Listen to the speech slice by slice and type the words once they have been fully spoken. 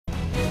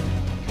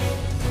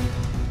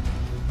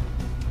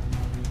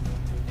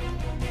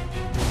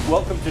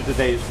Welcome to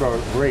today's Grow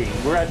It Green.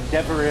 We're at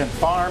Devereaux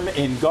Farm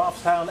in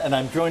Goffstown, and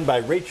I'm joined by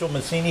Rachel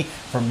Massini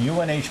from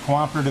UNH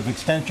Cooperative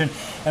Extension.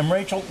 And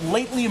Rachel,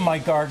 lately in my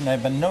garden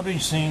I've been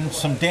noticing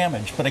some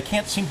damage, but I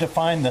can't seem to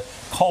find the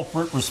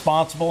culprit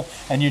responsible,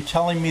 and you're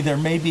telling me there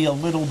may be a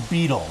little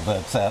beetle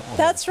that's at work.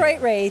 That's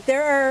right, Ray.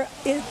 There are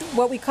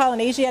what we call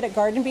an Asiatic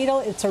garden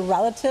beetle. It's a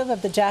relative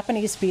of the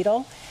Japanese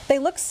beetle. They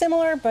look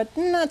similar, but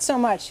not so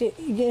much. You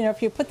know,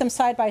 if you put them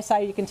side by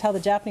side, you can tell the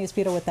Japanese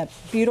beetle with that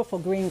beautiful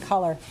green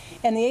color.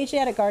 And the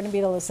Asiatic garden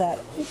beetle is that.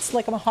 It's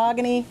like a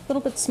mahogany, a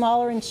little bit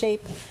smaller in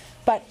shape,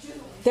 but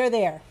they're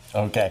there.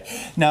 Okay.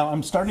 Now,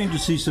 I'm starting to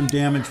see some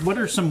damage. What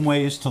are some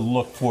ways to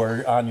look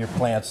for on your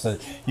plants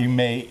that you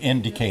may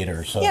indicate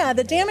or so? Yeah,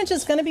 the damage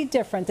is going to be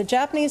different. The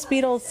Japanese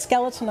beetle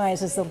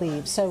skeletonizes the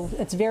leaves, so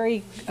it's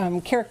very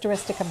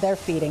characteristic of their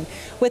feeding.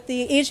 With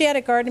the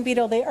Asiatic garden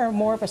beetle, they are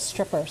more of a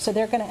stripper, so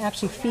they're going to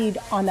actually feed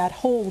on that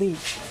whole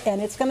leaf.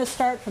 And it's going to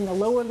start from the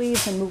lower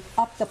leaves and move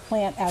up the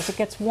plant. As it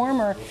gets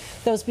warmer,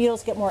 those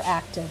beetles get more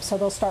active, so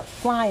they'll start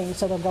flying,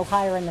 so they'll go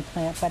higher in the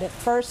plant. But at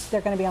first,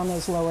 they're going to be on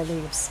those lower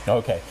leaves.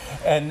 Okay.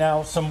 And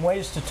now, some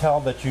ways to tell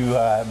that you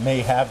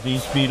may have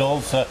these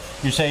beetles.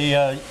 You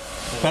say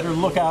better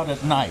look out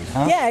at night,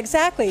 huh? Yeah,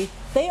 exactly.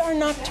 They are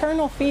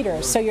nocturnal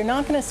feeders, so you're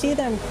not going to see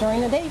them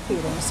during the day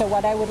feeding. So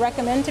what I would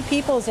recommend to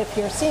people is if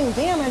you're seeing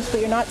damage but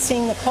you're not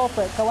seeing the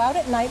culprit, go out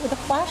at night with a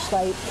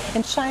flashlight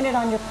and shine it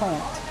on your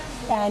plant.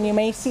 And you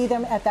may see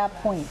them at that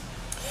point.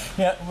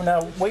 Yeah,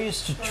 now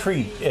ways to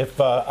treat. If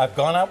I've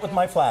gone out with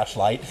my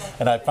flashlight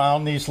and I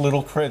found these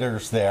little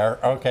critters there,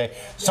 okay,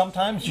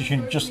 sometimes you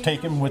can just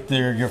take them with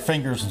your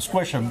fingers and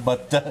squish them,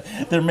 but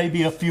there may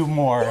be a few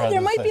more. Yeah, there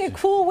might be a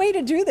cool way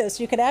to do this.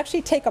 You could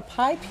actually take a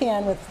pie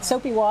pan with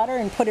soapy water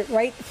and put it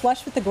right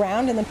flush with the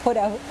ground, and then put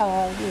a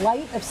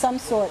light of some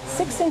sort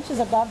 6 inches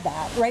above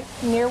that, right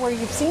near where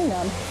you've seen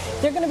them.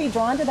 They're going to be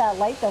drawn to that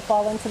light, they'll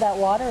fall into that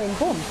water, and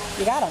boom,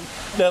 you got them.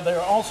 Now, they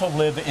also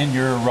live in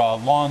your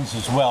lawns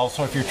as well,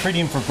 so if you're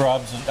treating for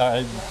grubs,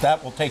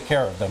 that will take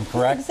care of them,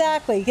 correct?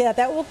 Exactly, yeah,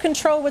 that will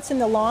control what's in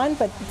the lawn,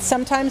 but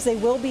sometimes they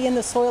will be in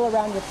the soil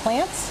around your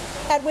plants,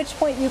 at which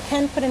point you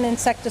can put an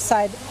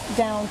insecticide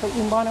down, but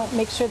you want to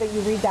make sure that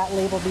you read that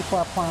label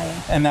before applying.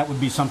 And that would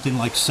be something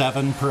like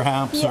 7,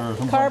 perhaps? Yeah, or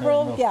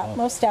Carbaryl, yeah,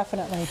 most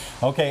definitely.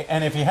 Okay,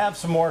 and if you have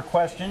some more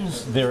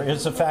questions, there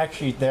is a fact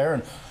sheet there.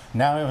 And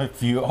now,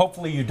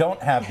 hopefully you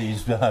don't have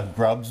these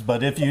grubs,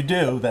 but if you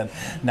do, then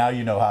now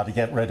you know how to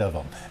get rid of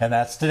them. And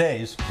that's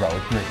today's Grow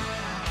It Green.